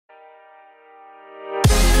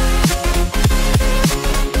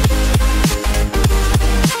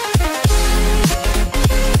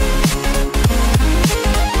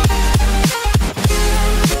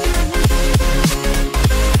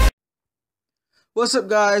What's up,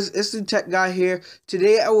 guys? It's the Tech Guy here.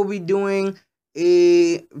 Today I will be doing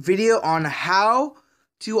a video on how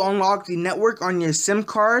to unlock the network on your SIM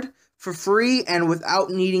card for free and without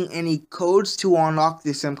needing any codes to unlock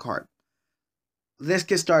the SIM card. Let's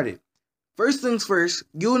get started. First things first,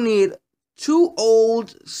 you'll need two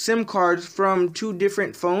old SIM cards from two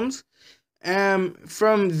different phones.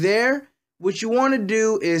 From there, what you want to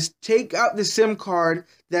do is take out the SIM card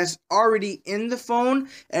that's already in the phone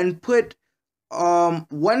and put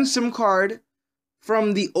one SIM card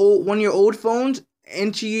from the one of your old phones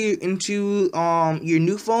into your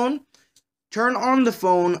new phone. Turn on the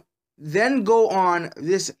phone, then go on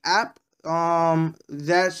this app. Then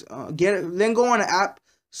go on an app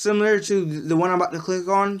similar to the one I'm about to click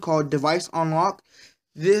on called Device Unlock.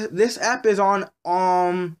 This app is on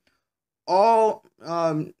all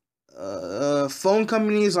phone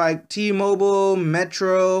companies like T-Mobile,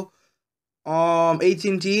 Metro,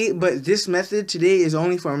 AT&T, but this method today is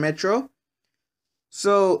only for Metro.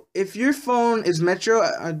 So if your phone is Metro,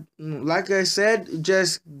 like I said,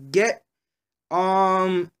 just get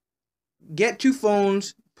two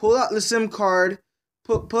phones, pull out the SIM card,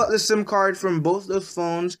 pull out the SIM card from both those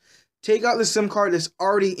phones, take out the SIM card that's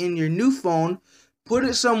already in your new phone, put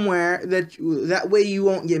it somewhere that way you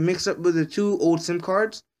won't get mixed up with the two old SIM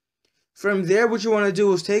cards. From there, what you want to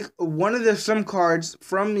do is take one of the SIM cards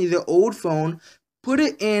from the old phone, put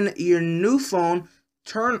it in your new phone,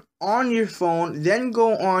 turn on your phone, then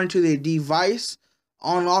go on to the Device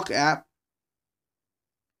Unlock app.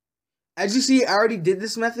 As you see, I already did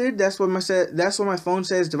this method. That's what my phone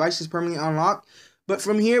says, device is permanently unlocked. But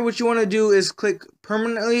from here, what you want to do is click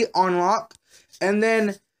permanently unlock, and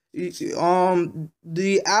then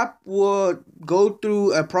the app will go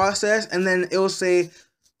through a process, and then it will say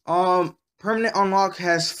permanent unlock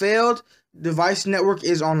has failed. Device network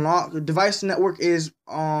is unlocked. Device network is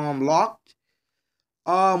locked.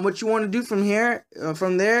 What you want to do from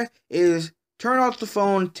there is turn off the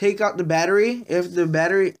phone, take out the battery. If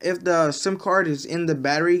the SIM card is in the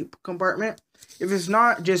battery compartment. If it's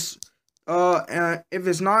not, and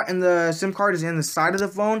the SIM card is in the side of the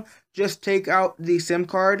phone, just take out the SIM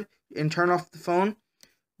card and turn off the phone.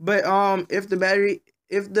 But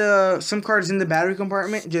if the SIM card is in the battery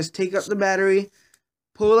compartment, just take out the battery,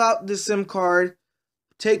 pull out the SIM card,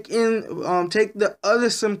 take the other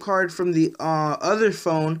SIM card from the other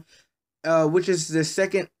phone, which is the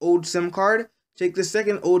second old SIM card. Take the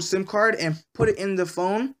second old SIM card and put it in the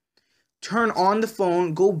phone. Turn on the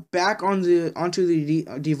phone, go back onto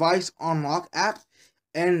the Device Unlock app,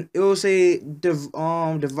 and it will say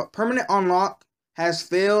permanent unlock has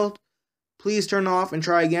failed. Please turn off and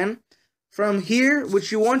try again. From here,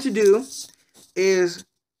 what you want to do is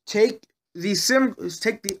take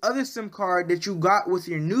the other SIM card that you got with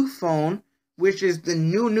your new phone, which is the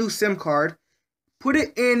new SIM card. Put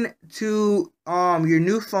it into your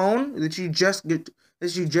new phone that you just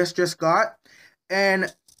got,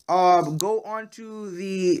 and go onto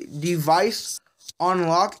the Device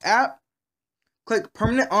Unlock app. Click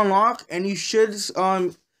permanent unlock, and you should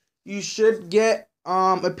get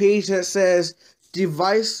a page that says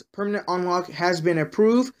Device permanent unlock has been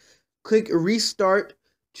approved. Click restart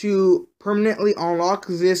to permanently unlock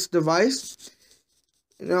this device.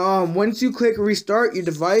 Once you click restart, your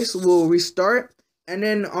device will restart. And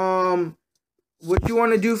then what you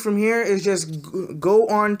want to do from here is just go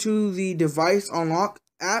on to the Device Unlock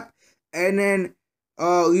app, and then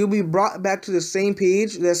you'll be brought back to the same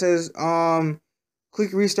page that says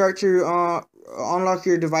click restart to unlock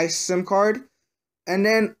your device SIM card. And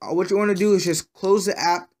then what you want to do is just close the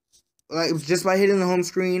app, like just by hitting the home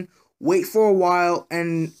screen. Wait for a while,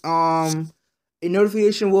 and a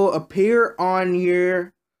notification will appear on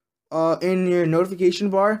your in your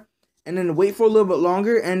notification bar. And then wait for a little bit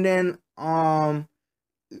longer, and then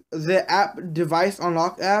the app Device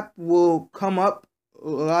Unlock app will come up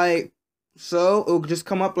like so. It will just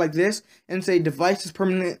come up like this and say device is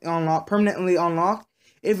permanently unlocked.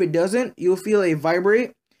 If it doesn't, you'll feel a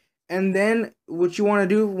vibrate. And then what you want to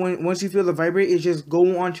do once you feel the vibrate is just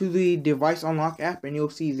go onto the Device Unlock app, and you'll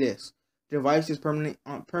see this. Device is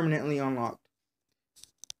permanently unlocked.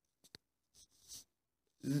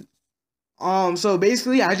 So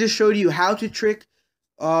basically, I just showed you how to trick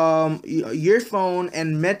your phone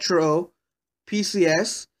and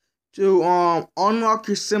MetroPCS to unlock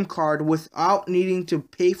your SIM card without needing to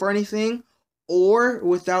pay for anything, or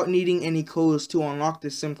without needing any codes to unlock the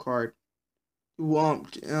SIM card.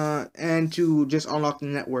 And to just unlock the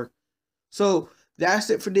network. So that's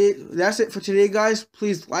it for today, guys.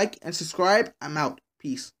 Please like and subscribe. I'm out.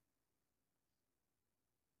 Peace.